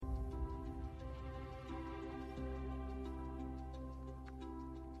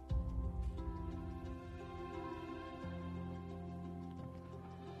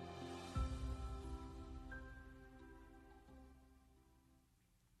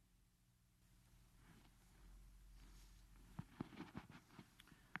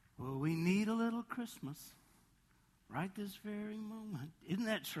we need a little Christmas right this very moment. Isn't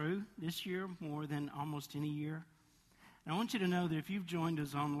that true? This year more than almost any year. And I want you to know that if you've joined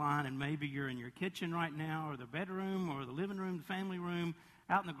us online and maybe you're in your kitchen right now or the bedroom or the living room, the family room,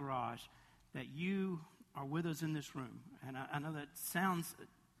 out in the garage, that you are with us in this room. And I know that sounds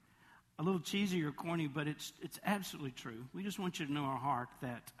a little cheesy or corny, but it's absolutely true. We just want you to know our heart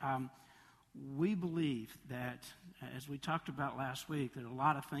that we believe that, as we talked about last week, there are a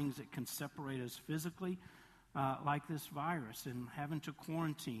lot of things that can separate us physically, like this virus and having to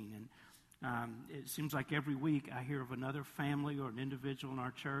quarantine. And it seems like every week I hear of another family or an individual in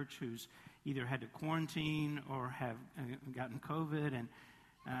our church who's either had to quarantine or have gotten COVID. And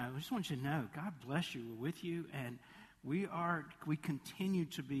we just want you to know, God bless you. We're with you, and we continue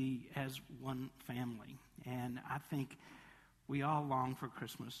to be as one family. And I think we all long for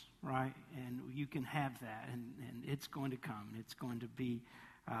Christmas, right? And you can have that, and it's going to come. It's going to be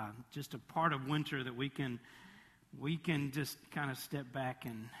just a part of winter that we can just kind of step back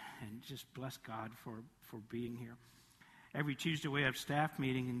and just bless God for being here. Every Tuesday we have staff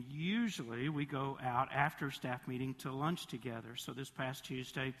meeting, and usually we go out after staff meeting to lunch together. So this past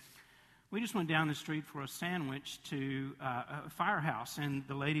Tuesday, we just went down the street for a sandwich to a Firehouse, and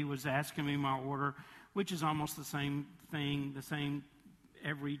the lady was asking me my order, which is almost the same thing, the same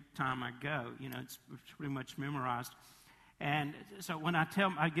every time I go. You know, it's pretty much memorized. And so when I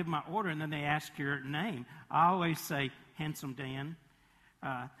give my order and then they ask your name, I always say, Handsome Dan.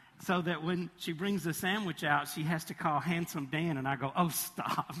 So that when she brings the sandwich out, she has to call Handsome Dan, and I go, oh,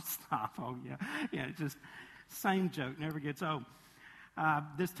 stop. Oh, yeah, just same joke, never gets old.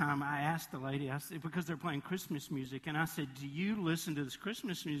 This time I asked the lady, I said, because they're playing Christmas music, and I said, do you listen to this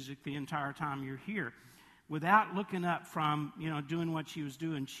Christmas music the entire time you're here? Without looking up from, doing what she was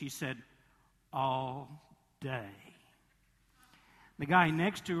doing, she said, all day. The guy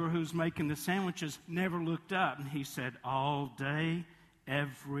next to her who's making the sandwiches never looked up, and he said, all day,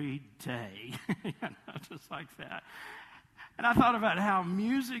 every day. Just like that. And I thought about how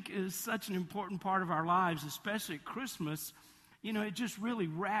music is such an important part of our lives, especially at Christmas. It just really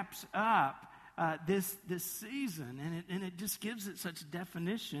wraps up this season, and it just gives it such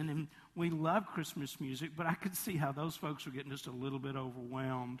definition. And we love Christmas music, but I could see how those folks were getting just a little bit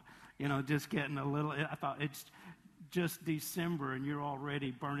overwhelmed. Just getting a little. I thought it's just December, and you're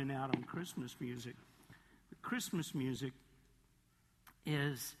already burning out on Christmas music. But Christmas music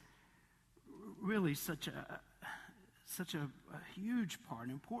is really such a huge part,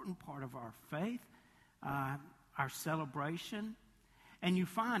 an important part of our faith, our celebration. And you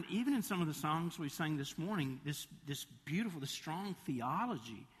find, even in some of the songs we sang this morning, this beautiful, this strong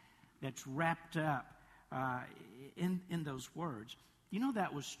theology that's wrapped up in those words.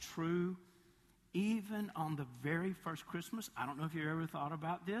 That was true even on the very first Christmas. I don't know if you ever thought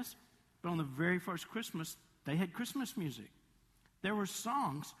about this, but on the very first Christmas, they had Christmas music. There were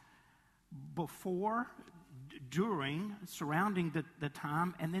songs before, during, surrounding the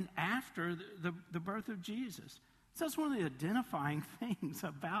time, and then after the birth of Jesus. So that's one of the identifying things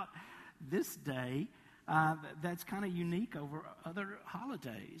about this day that's kind of unique over other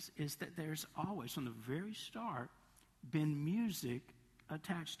holidays, is that there's always, from the very start, been music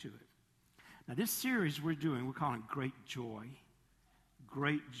attached to it. Now, this series we're calling Great Joy.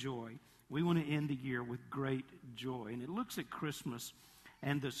 Great Joy. We want to end the year with great joy. And it looks at Christmas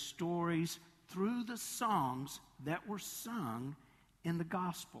and the stories through the songs that were sung in the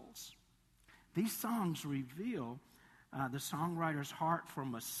Gospels. These songs reveal the songwriter's heart for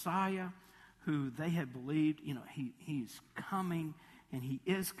Messiah, who they had believed, he's coming, and he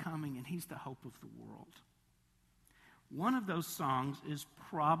is coming, and he's the hope of the world. One of those songs is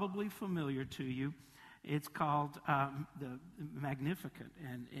probably familiar to you. It's called the Magnificat,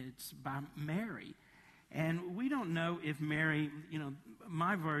 and it's by Mary. And we don't know if Mary,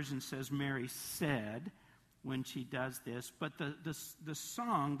 my version says Mary said when she does this, but the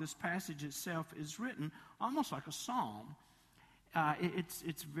song, this passage itself, is written almost like a psalm.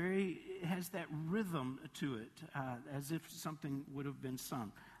 It has that rhythm to it, as if something would have been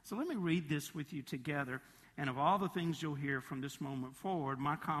sung. So let me read this with you together. And of all the things you'll hear from this moment forward,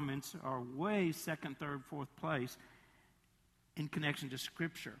 my comments are way second, third, fourth place in connection to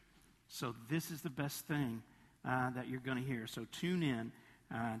Scripture. So this is the best thing that you're going to hear. So tune in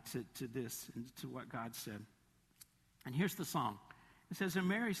to this and to what God said. And here's the song. It says, and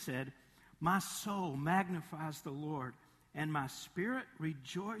Mary said, my soul magnifies the Lord, and my spirit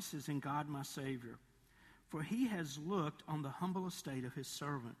rejoices in God my Savior. For he has looked on the humble estate of his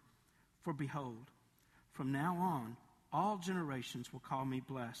servant. For behold, from now on, all generations will call me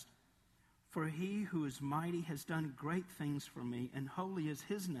blessed. For he who is mighty has done great things for me, and holy is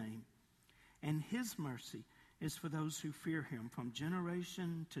his name. And his mercy is for those who fear him from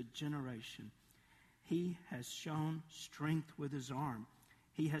generation to generation. He has shown strength with his arm.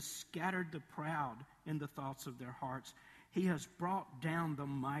 He has scattered the proud in the thoughts of their hearts. He has brought down the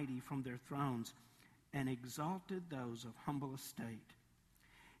mighty from their thrones and exalted those of humble estate.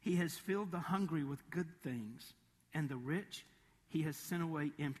 He has filled the hungry with good things, and the rich he has sent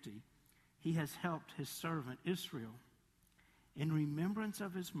away empty. He has helped his servant Israel in remembrance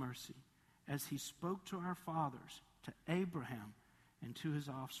of his mercy, as he spoke to our fathers, to Abraham, and to his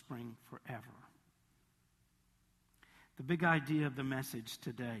offspring forever. The big idea of the message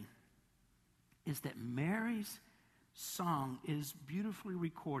today is that Mary's song is beautifully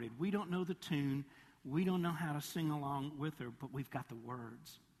recorded. We don't know the tune. We don't know how to sing along with her, but we've got the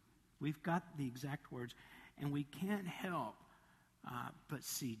words. We've got the exact words, and we can't help but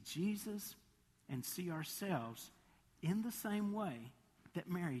see Jesus and see ourselves in the same way that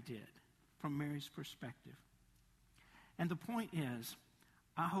Mary did, from Mary's perspective. And the point is,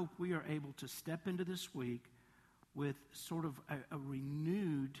 I hope we are able to step into this week with sort of a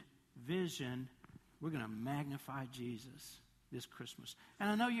renewed vision. We're going to magnify Jesus this Christmas. And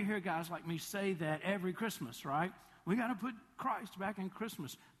I know you hear guys like me say that every Christmas, right? We got to put Christ back in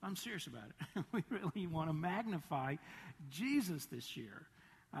Christmas. I'm serious about it. We really want to magnify Jesus this year.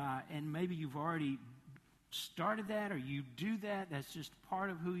 And maybe you've already started that, or you do that. That's just part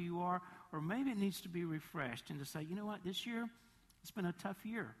of who you are. Or maybe it needs to be refreshed and to say, you know what, this year, it's been a tough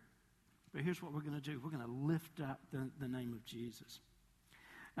year. But here's what we're going to do. We're going to lift up the name of Jesus.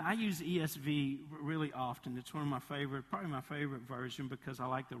 Now, I use ESV really often. It's one of my favorite, probably my favorite version, because I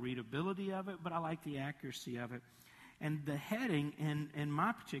like the readability of it, but I like the accuracy of it. And the heading in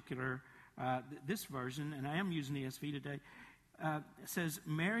my particular, this version, and I am using ESV today, says,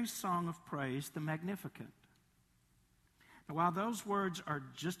 Mary's Song of Praise, the Magnificat. Now, while those words are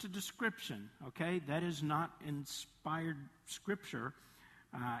just a description, okay, that is not inspired scripture,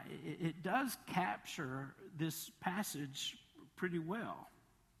 it does capture this passage pretty well.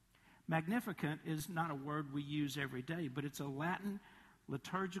 Magnificat is not a word we use every day, but it's a Latin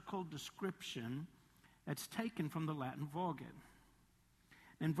liturgical description that's taken from the Latin Vulgate.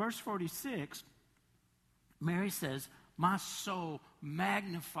 In verse 46, Mary says, my soul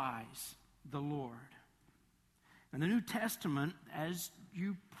magnifies the Lord. And the New Testament, as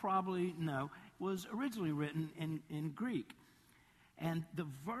you probably know, was originally written in Greek. And the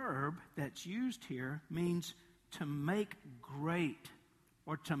verb that's used here means to make great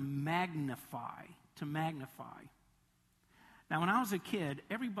or to magnify, to magnify. Now, when I was a kid,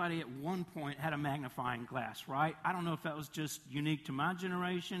 everybody at one point had a magnifying glass, right? I don't know if that was just unique to my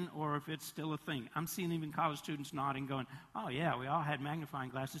generation or if it's still a thing. I'm seeing even college students nodding, going, oh, yeah, we all had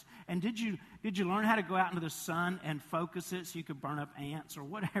magnifying glasses. And did you learn how to go out into the sun and focus it so you could burn up ants or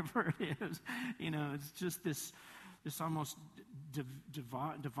whatever it is? You know, it's just this almost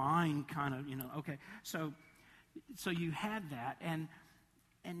divine kind of, okay. So you had that, and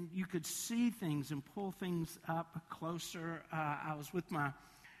you could see things and pull things up closer. I was with my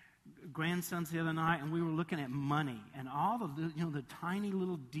grandsons the other night, and we were looking at money and all of the tiny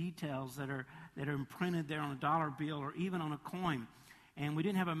little details that are imprinted there on a dollar bill or even on a coin. And we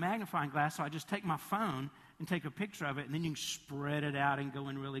didn't have a magnifying glass, so I just take my phone and take a picture of it, and then you can spread it out and go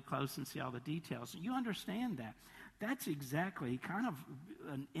in really close and see all the details. You understand that. That's exactly kind of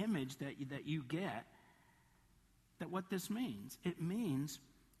an image that you get, that what this means. It means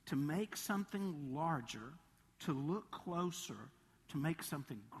to make something larger, to look closer, to make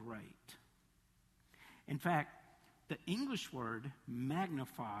something great. In fact, the English word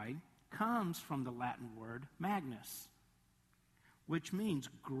magnify comes from the Latin word magnus, which means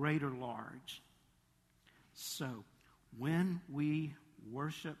great or large. So, when we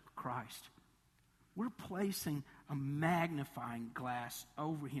worship Christ, we're placing a magnifying glass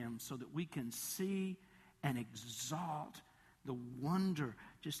over him so that we can see and exalt the wonder,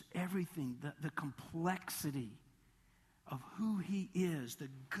 just everything, the complexity of who he is, the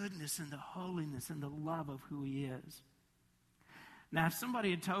goodness and the holiness and the love of who he is. Now, if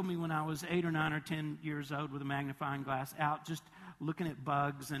somebody had told me when I was 8 or 9 or 10 years old with a magnifying glass out, just looking at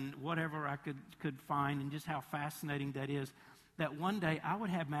bugs and whatever I could find, and just how fascinating that is, that one day I would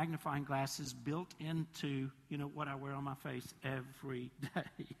have magnifying glasses built into, what I wear on my face every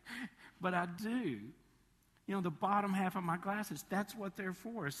day. But I do. The bottom half of my glasses, that's what they're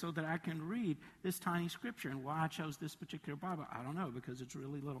for, so that I can read this tiny scripture. And why I chose this particular Bible, I don't know, because it's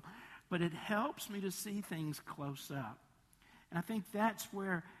really little. But it helps me to see things close up. And I think that's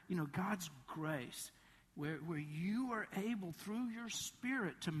where, God's grace where you are able, through your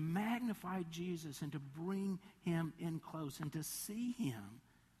Spirit, to magnify Jesus and to bring him in close and to see him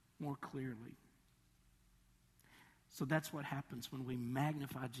more clearly. So that's what happens when we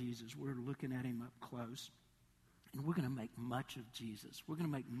magnify Jesus. We're looking at him up close. And we're going to make much of Jesus. We're going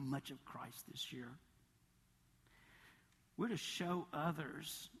to make much of Christ this year. We're to show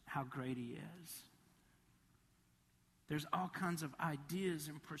others how great he is. There's all kinds of ideas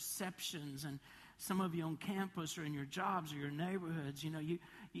and perceptions, and some of you on campus or in your jobs or your neighborhoods,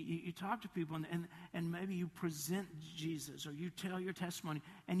 you talk to people and maybe you present Jesus or you tell your testimony,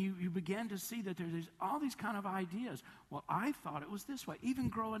 and you begin to see that there's all these kind of ideas. Well, I thought it was this way. Even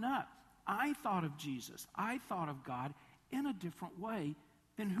growing up, I thought of Jesus. I thought of God in a different way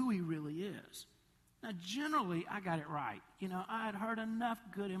than who he really is. Now, generally, I got it right. I had heard enough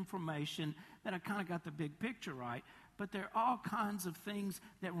good information that I kind of got the big picture right. But there are all kinds of things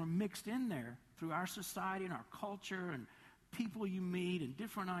that were mixed in there through our society and our culture and people you meet and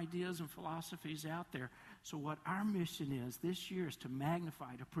different ideas and philosophies out there. So what our mission is this year is to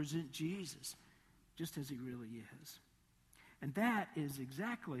magnify, to present Jesus just as he really is. And that is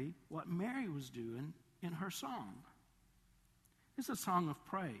exactly what Mary was doing in her song. It's a song of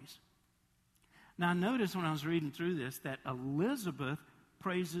praise. Now, I noticed when I was reading through this that Elizabeth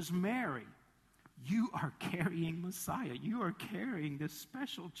praises Mary. You are carrying Messiah. You are carrying this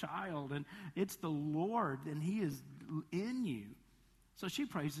special child, and it's the Lord, and he is in you. So she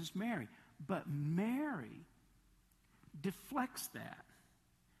praises Mary. But Mary deflects that,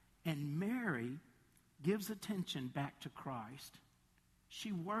 and Mary gives attention back to Christ.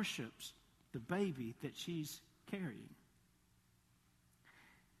 She worships the baby that she's carrying.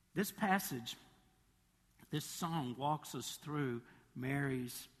 This passage, this song walks us through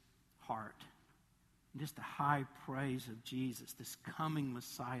Mary's heart. Just the high praise of Jesus, this coming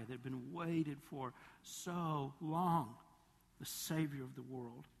Messiah that had been waited for so long, the Savior of the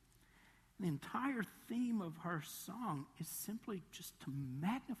world. And the entire theme of her song is simply just to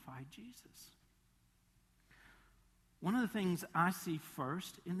magnify Jesus. One of the things I see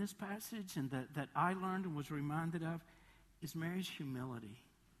first in this passage and that I learned and was reminded of is Mary's humility.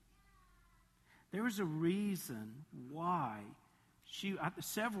 There was a reason why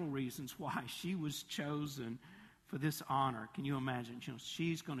several reasons why she was chosen for this honor. Can you imagine?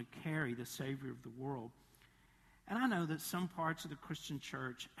 She's going to carry the Savior of the world. And I know that some parts of the Christian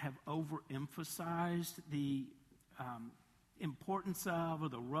church have overemphasized the importance of or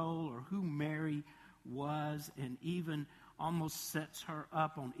the role or who Mary was, and even almost sets her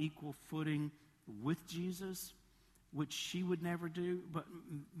up on equal footing with Jesus, which she would never do. But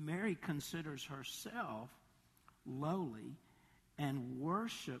Mary considers herself lowly and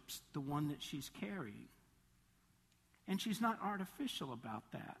worships the one that she's carrying. And she's not artificial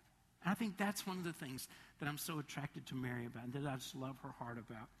about that. I think that's one of the things that I'm so attracted to Mary about and that I just love her heart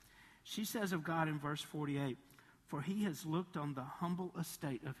about. She says of God in verse 48, "For he has looked on the humble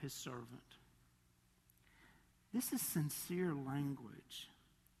estate of his servant." This is sincere language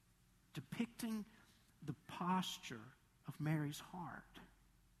depicting the posture of Mary's heart.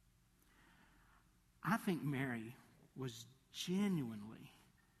 I think Mary was genuinely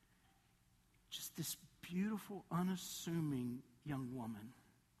just this beautiful, unassuming young woman.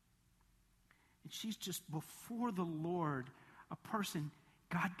 And she's just before the Lord, a person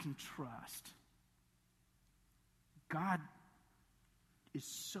God can trust. God is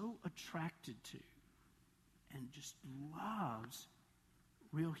so attracted to and just loves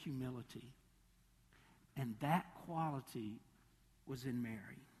real humility. And that quality was in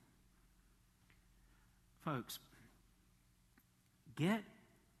Mary. Folks, get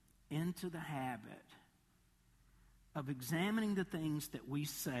into the habit of examining the things that we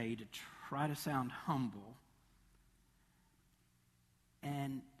say to try to sound humble,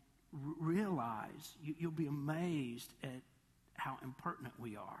 and realize you'll be amazed at how impertinent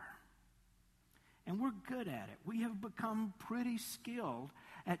we are. And we're good at it. We have become pretty skilled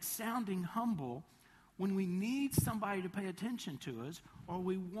at sounding humble when we need somebody to pay attention to us, or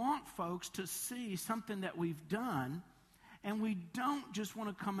we want folks to see something that we've done, and we don't just want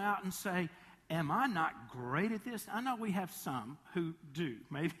to come out and say, am I not great at this? I know we have some who do.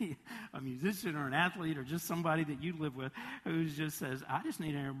 Maybe a musician or an athlete or just somebody that you live with who just says, I just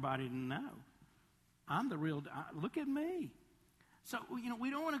need everybody to know. I'm the real, look at me. So, we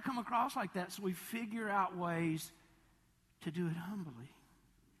don't want to come across like that, so we figure out ways to do it humbly,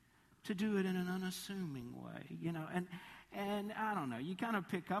 to do it in an unassuming way, and I don't know, you kind of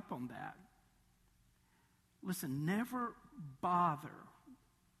pick up on that. Listen, never bother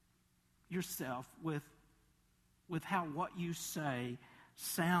yourself with how what you say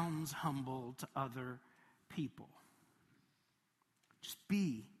sounds humble to other people. Just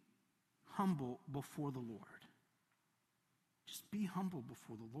be humble before the Lord. Just be humble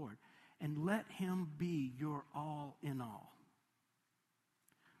before the Lord and let him be your all in all.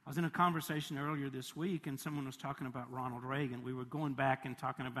 I was in a conversation earlier this week and someone was talking about Ronald Reagan. We were going back and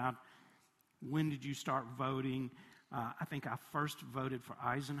talking about when did you start voting. I think I first voted for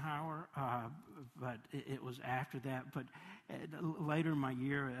Eisenhower, but it was after that. But later in my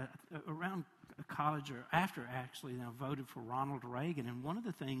year, around college or after actually, I voted for Ronald Reagan. And one of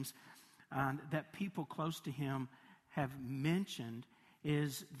the things that people close to him have mentioned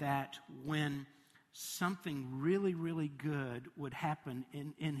is that when something really, really good would happen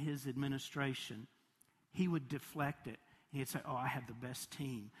in his administration, he would deflect it. He'd say, oh, I have the best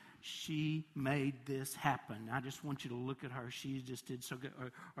team. She made this happen. I just want you to look at her. She just did so good.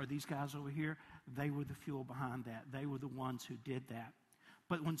 Or these guys over here, they were the fuel behind that. They were the ones who did that.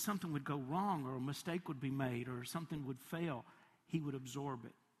 But when something would go wrong or a mistake would be made or something would fail, he would absorb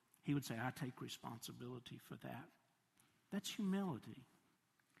it. He would say, I take responsibility for that. That's humility.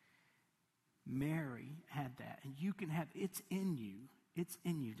 Mary had that, and you can have, it's in you. It's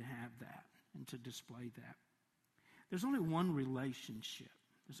in you to have that and to display that. There's only one relationship.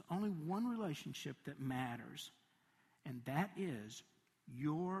 There's only one relationship that matters, and that is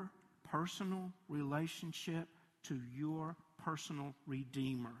your personal relationship to your personal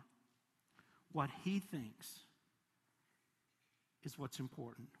Redeemer. What he thinks is what's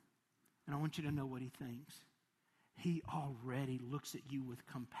important. And I want you to know what he thinks. He already looks at you with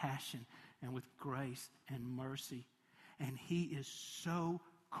compassion and with grace and mercy. And he is so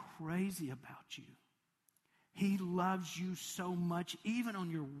crazy about you. He loves you so much, even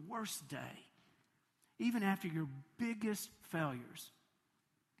on your worst day, even after your biggest failures,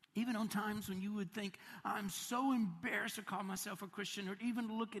 even on times when you would think, I'm so embarrassed to call myself a Christian or even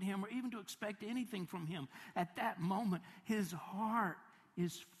to look at him or even to expect anything from him. At that moment, his heart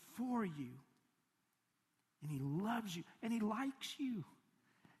is for you. And he loves you, and he likes you.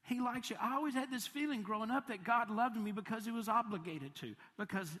 He likes you. I always had this feeling growing up that God loved me because he was obligated to.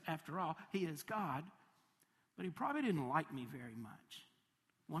 Because, after all, he is God. But he probably didn't like me very much.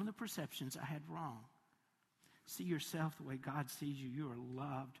 One of the perceptions I had wrong. See yourself the way God sees you. You are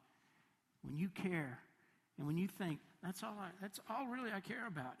loved. When you care, and when you think, that's all really I care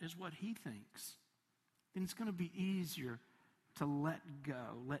about is what he thinks, then it's going to be easier to let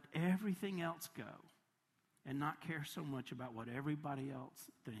go. Let everything else go. And not care so much about what everybody else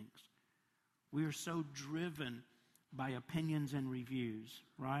thinks. We are so driven by opinions and reviews,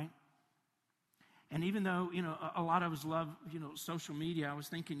 right? And even though, a lot of us love, social media, I was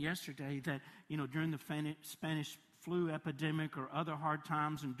thinking yesterday that, during the Spanish flu epidemic or other hard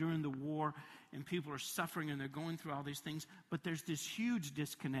times and during the war, and people are suffering and they're going through all these things, but there's this huge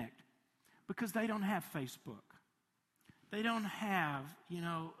disconnect because they don't have Facebook. They don't have,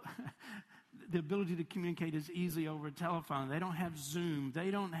 the ability to communicate as easily over a telephone. They don't have Zoom.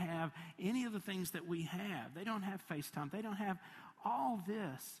 They don't have any of the things that we have. They don't have FaceTime. They don't have all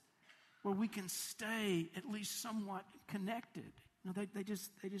this where we can stay at least somewhat connected. They just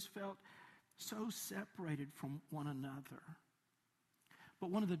felt so separated from one another.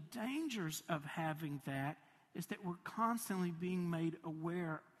 But one of the dangers of having that is that we're constantly being made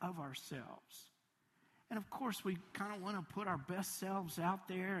aware of ourselves. And of course, we kind of want to put our best selves out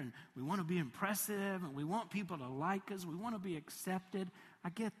there, and we want to be impressive, and we want people to like us. We want to be accepted.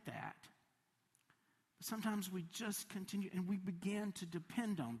 I get that. But sometimes we just continue, and we begin to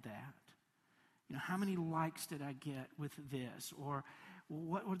depend on that. How many likes did I get with this? Or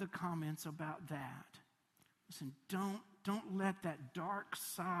what were the comments about that? Listen, don't let that dark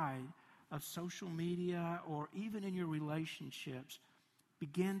side of social media or even in your relationships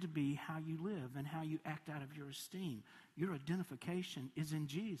begin to be how you live and how you act out of your esteem. Your identification is in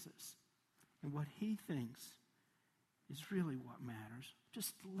Jesus. And what he thinks is really what matters.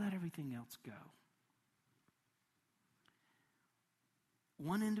 Just let everything else go.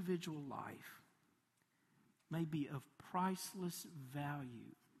 One individual life may be of priceless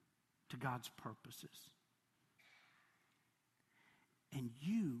value to God's purposes. And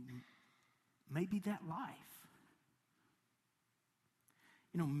you may be that life.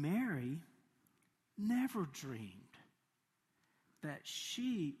 Mary never dreamed that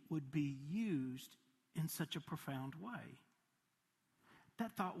she would be used in such a profound way.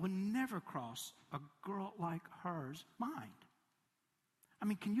 That thought would never cross a girl like her's mind. I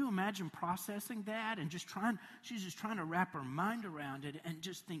mean, can you imagine processing that and she's just trying to wrap her mind around it and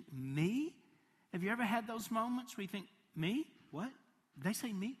just think, me? Have you ever had those moments where you think, me? What? They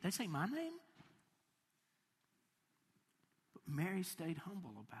say me? They say my name? But Mary stayed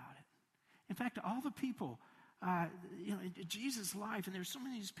humble about it. In fact, all the people Jesus' life, and there's so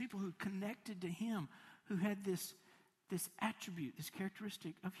many of these people who connected to him who had this attribute, this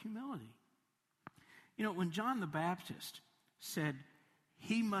characteristic of humility. When John the Baptist said,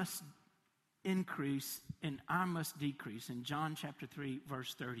 he must increase and I must decrease, in John chapter 3,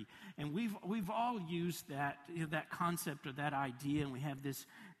 verse 30. And we've all used that concept or that idea, and we have this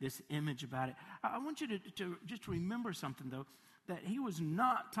image about it. I want you to just remember something, though, that he was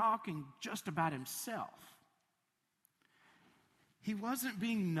not talking just about himself. He wasn't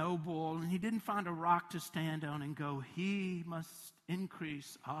being noble, and he didn't find a rock to stand on and go, he must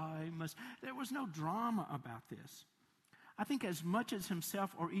increase, I must. There was no drama about this. I think as much as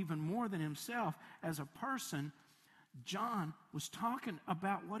himself, or even more than himself, as a person, John was talking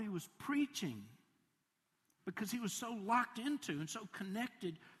about what he was preaching, because he was so locked into and so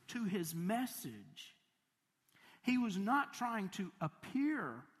connected to his message. He was not trying to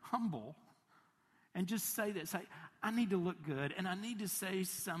appear humble and just say, I need to look good, and I need to say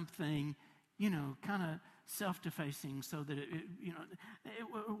something, kind of self-defacing, so that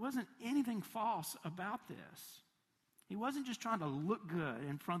it wasn't anything false about this. He wasn't just trying to look good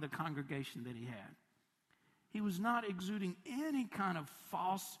in front of the congregation that he had. He was not exuding any kind of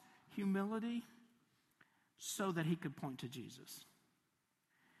false humility so that he could point to Jesus.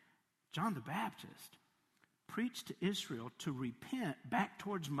 John the Baptist preached to Israel to repent back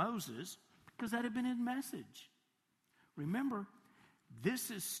towards Moses, because that had been his message. Remember,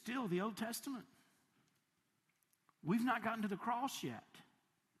 this is still the Old Testament. We've not gotten to the cross yet.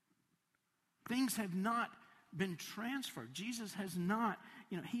 Things have not been transferred. Jesus has not,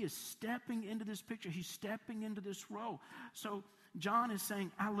 he is stepping into this picture. He's stepping into this role. So John is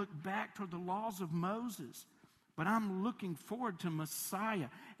saying, I look back toward the laws of Moses, but I'm looking forward to Messiah.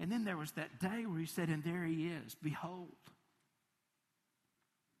 And then there was that day where he said, and there he is, behold.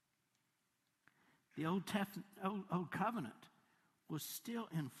 The old covenant was still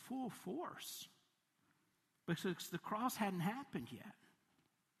in full force because the cross hadn't happened yet.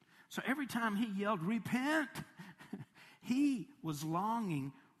 So every time he yelled, repent, he was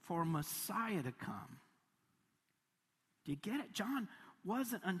longing for Messiah to come. Do you get it? John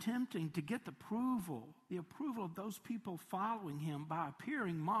wasn't attempting to get the approval of those people following him by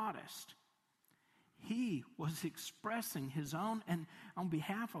appearing modest. He was expressing his own, and on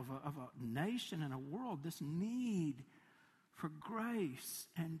behalf of a nation and a world, this need for grace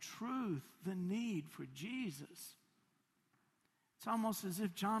and truth, the need for Jesus. It's almost as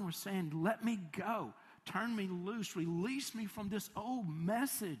if John was saying, let me go, turn me loose, release me from this old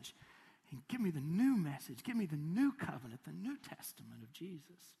message, and give me the new message, give me the new covenant, the New Testament of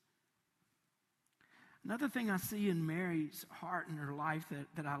Jesus. Another thing I see in Mary's heart and her life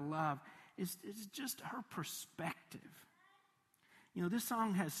that I love is just her perspective. This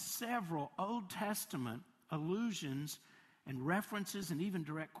song has several Old Testament allusions and references and even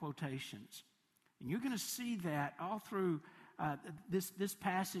direct quotations. And you're going to see that all through this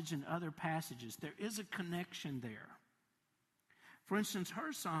passage and other passages. There is a connection there. For instance,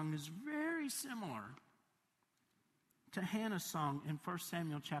 her song is very similar to Hannah's song in 1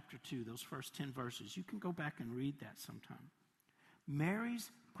 Samuel chapter 2, those first 10 verses. You can go back and read that sometime. Mary's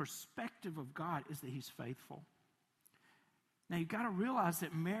perspective of God is that he's faithful. Now, you've got to realize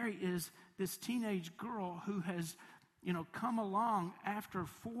that Mary is this teenage girl who has, come along after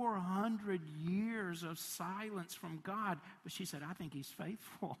 400 years of silence from God. But she said, I think he's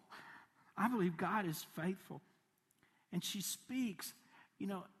faithful. I believe God is faithful. And she speaks,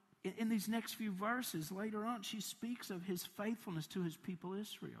 in these next few verses later on, she speaks of his faithfulness to his people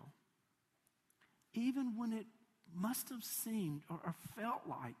Israel. Even when it must have seemed or felt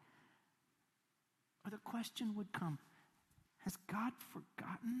like, or the question would come, has God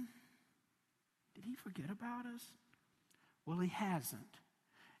forgotten? Did he forget about us? Well, he hasn't.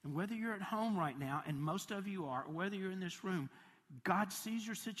 And whether you're at home right now, and most of you are, or whether you're in this room, God sees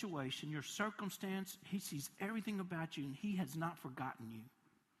your situation, your circumstance. He sees everything about you, and he has not forgotten you.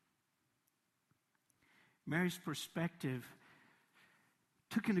 Mary's perspective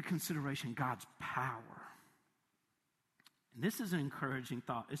took into consideration God's power. And this is an encouraging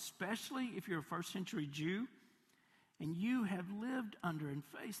thought, especially if you're a first century Jew and you have lived under and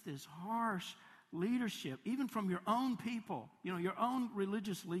faced this harsh leadership, even from your own people, your own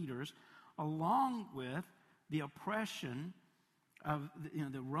religious leaders, along with the oppression of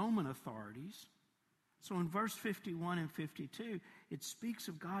the Roman authorities. So in verse 51 and 52, it speaks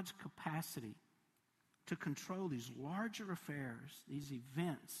of God's capacity to control these larger affairs, these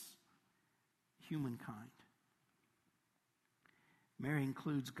events, humankind. Mary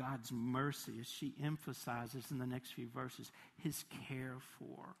includes God's mercy as she emphasizes in the next few verses his care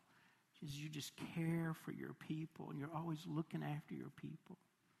for. is you just care for your people and you're always looking after your people.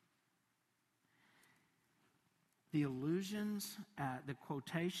 The allusions, the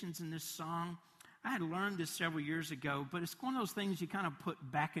quotations in this song, I had learned this several years ago, but it's one of those things you kind of put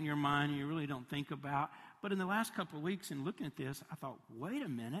back in your mind and you really don't think about. But in the last couple of weeks in looking at this, I thought, wait a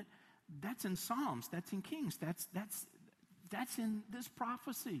minute, that's in Psalms, that's in Kings, that's in this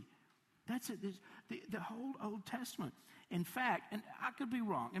prophecy. That's it, the whole Old Testament. In fact, and I could be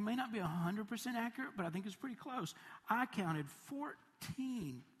wrong, it may not be 100% accurate, but I think it's pretty close. I counted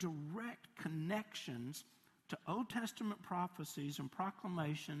 14 direct connections to Old Testament prophecies and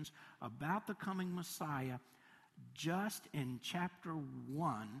proclamations about the coming Messiah just in chapter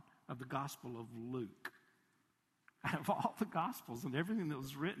 1 of the Gospel of Luke. Out of all the Gospels and everything that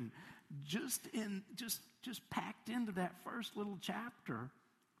was written, just packed into that first little chapter,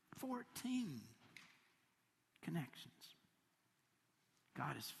 14 connections.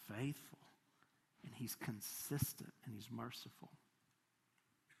 God is faithful, and He's consistent, and He's merciful.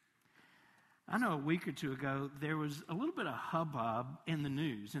 I know a week or two ago, there was a little bit of hubbub in the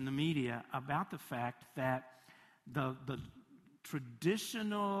news, in the media, about the fact that the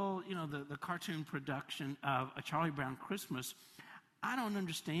traditional, the cartoon production of A Charlie Brown Christmas, I don't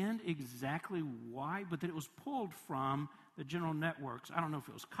understand exactly why, but that it was pulled from the general networks. I don't know if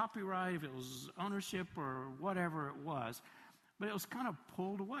it was copyright, if it was ownership, or whatever it was, but it was kind of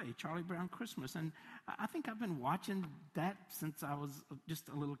pulled away, Charlie Brown Christmas. And I think I've been watching that since I was just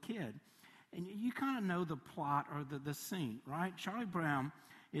a little kid. And you kind of know the plot or the scene, right? Charlie Brown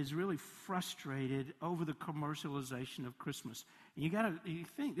is really frustrated over the commercialization of Christmas. And you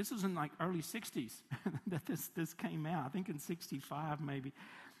think this was in like early 60s that this came out. I think in 65 maybe.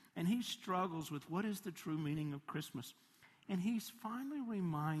 And he struggles with what is the true meaning of Christmas. And he's finally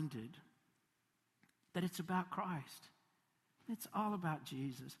reminded that it's about Christ. It's all about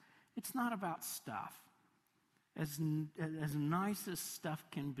Jesus. It's not about stuff. As nice as stuff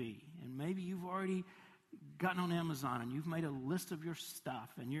can be, and maybe you've already gotten on Amazon and you've made a list of your stuff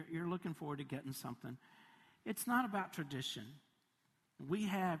and you're looking forward to getting something. It's not about tradition. We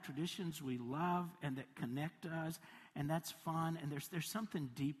have traditions we love and that connect us, and that's fun, and there's something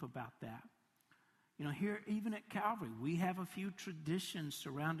deep about that. Here, even at Calvary, we have a few traditions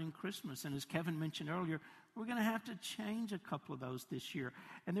surrounding Christmas, and as Kevin mentioned earlier, we're going to have to change a couple of those this year.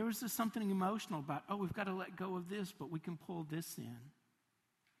 And there was just something emotional about, we've got to let go of this, but we can pull this in.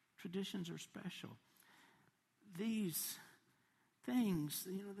 Traditions are special. These things,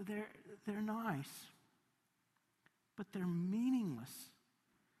 they're nice, but they're meaningless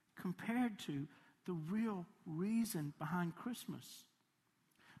compared to the real reason behind Christmas.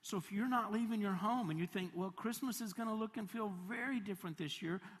 So if you're not leaving your home and you think, well, Christmas is going to look and feel very different this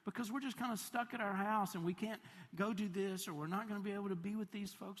year because we're just kind of stuck at our house and we can't go do this, or we're not going to be able to be with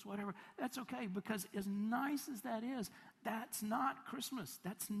these folks, whatever, that's okay, because as nice as that is, that's not Christmas.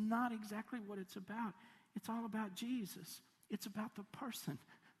 That's not exactly what it's about. It's all about Jesus. It's about the person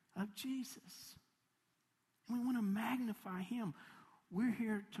of Jesus. And we want to magnify Him. We're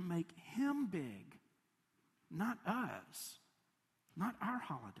here to make Him big, not us. Not our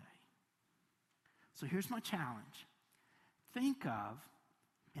holiday. So here's my challenge. Think of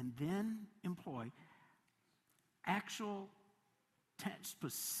and then employ actual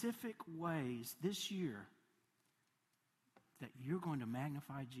specific ways this year that you're going to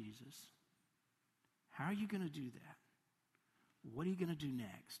magnify Jesus. How are you going to do that? What are you going to do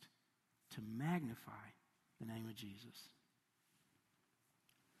next to magnify the name of Jesus?